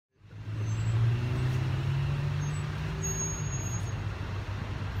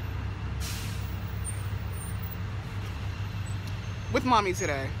with mommy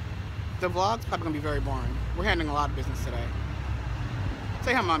today. The vlog's probably gonna be very boring. We're handling a lot of business today.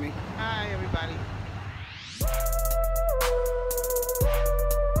 Say hi, mommy. Hi, everybody.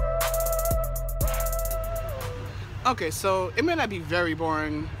 Okay, so it may not be very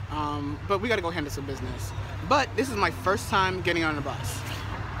boring, but we gotta go handle some business. But this is my first time getting on a bus.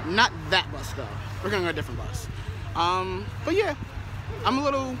 Not that bus though. We're gonna go a different bus. But yeah, I'm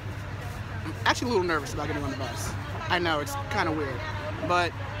actually a little nervous about getting on the bus. I know, it's kind of weird,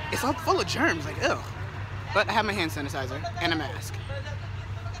 but it's all full of germs, like ew. But I have my hand sanitizer and a mask.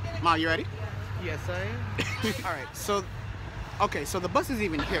 Ma, you ready? Yes, I am. All right, so the bus is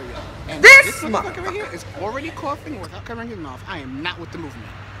even here yet. And this motherfucker right here is already coughing without covering his mouth. I am not with the movement.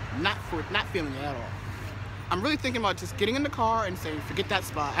 Not feeling it at all. I'm really thinking about just getting in the car and saying, forget that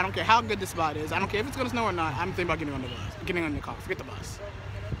spot. I don't care how good the spot is. I don't care if it's gonna snow or not. I'm thinking about getting on the bus. Getting on the car. Forget the bus.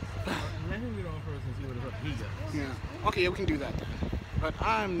 Let him get on first and see what the fuck he does. Yeah. Okay, yeah, we can do that then. But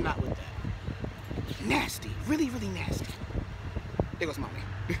I'm not with that. Nasty. Really, really nasty. There goes mommy.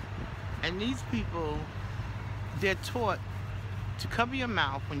 And these people, they're taught to cover your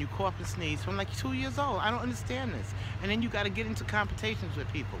mouth when you cough and sneeze from like 2 years old. I don't understand this. And then you got to get into competitions with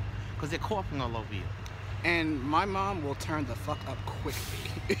people because they're coughing all over you. And my mom will turn the fuck up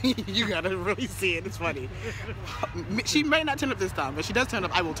quickly. You gotta really see it. It's funny. She may not turn up this time, but she does turn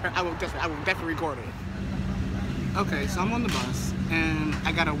up. I will definitely record it. Okay, so I'm on the bus and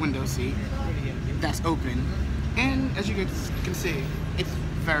I got a window seat that's open, and as you can see, it's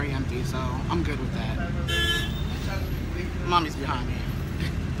very empty. So I'm good with that. Mommy's behind me.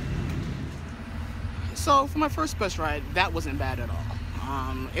 So for my first bus ride, that wasn't bad at all.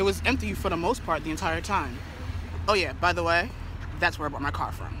 It was empty for the most part the entire time. Oh yeah, by the way, that's where I bought my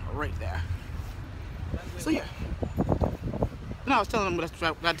car from, right there. So yeah. No, I was telling them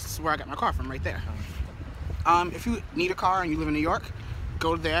that's where I got my car from, right there. If you need a car and you live in New York,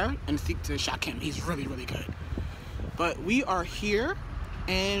 go there and seek to shop him. He's really, really good. But we are here,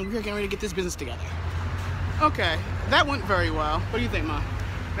 and we're getting ready to get this business together. Okay, that went very well. What do you think, Ma?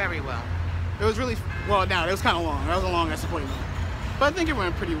 Very well. It was really, well, no, it was kind of long. That was a long ass appointment. But I think it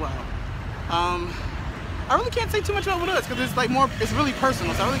went pretty well. I really can't say too much about what it was because it's like it's really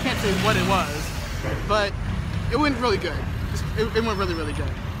personal, so I really can't say what it was. But it went really good. It went really, really good.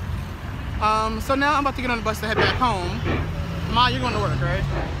 So now I'm about to get on the bus to head back home. Ma, you're going to work, right?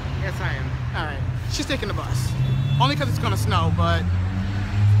 Yes, I am. All right. She's taking the bus. Only because it's going to snow, but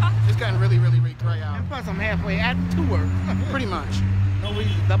it's gotten really, really, really gray out. And plus, I'm halfway to work. Pretty much. No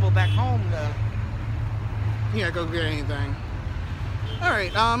reason to double back home though. Yeah, go get anything. All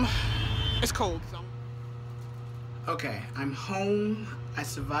right, it's cold. So. Okay, I'm home. I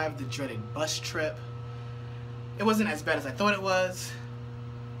survived the dreaded bus trip. It wasn't as bad as I thought it was,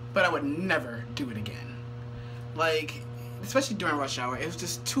 but I would never do it again. Like, especially during rush hour, it was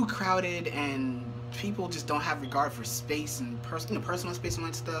just too crowded and people just don't have regard for space and personal space and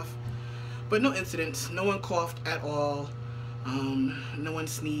that stuff. But no incidents, no one coughed at all, no one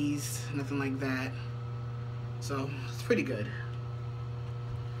sneezed, nothing like that. So, it's pretty good.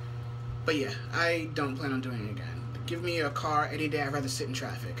 But yeah, I don't plan on doing it again. Give me a car any day, I'd rather sit in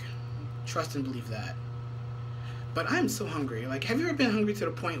traffic. Trust and believe that. But I'm so hungry. Like, have you ever been hungry to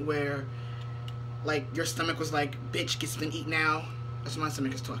the point where, like, your stomach was like, bitch, get something to eat now? That's what my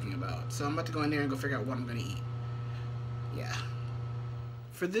stomach is talking about. So I'm about to go in there and go figure out what I'm gonna eat. Yeah.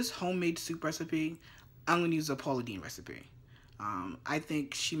 For this homemade soup recipe, I'm gonna use a Paula Deen recipe. I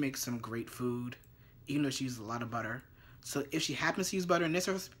think she makes some great food, even though she uses a lot of butter. So if she happens to use butter in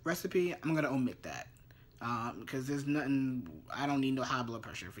this recipe, I'm gonna omit that. Because there's nothing, I don't need no high blood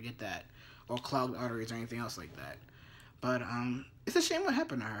pressure, forget that. Or clogged arteries or anything else like that. But, it's a shame what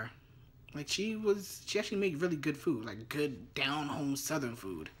happened to her. Like, she actually made really good food, like good down-home southern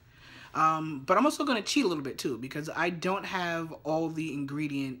food. But I'm also gonna cheat a little bit too, because I don't have all the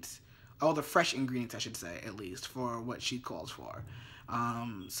ingredients, all the fresh ingredients I should say, at least, for what she calls for.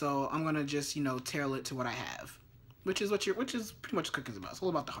 So I'm gonna just, tailor it to what I have. Which is pretty much what cooking's about. It's all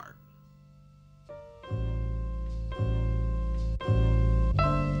about the heart.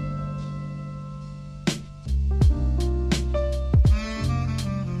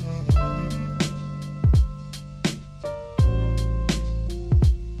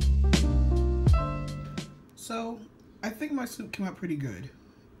 So, I think my soup came out pretty good,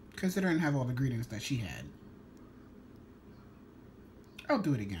 considering I have all the ingredients that she had. I'll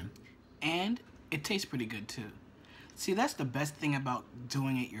do it again. And it tastes pretty good too. See, that's the best thing about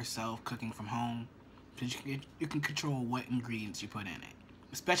doing it yourself, cooking from home, because you can control what ingredients you put in it,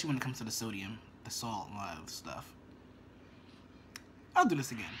 especially when it comes to the sodium, the salt, and all that other stuff. I'll do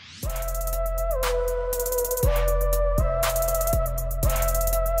this again.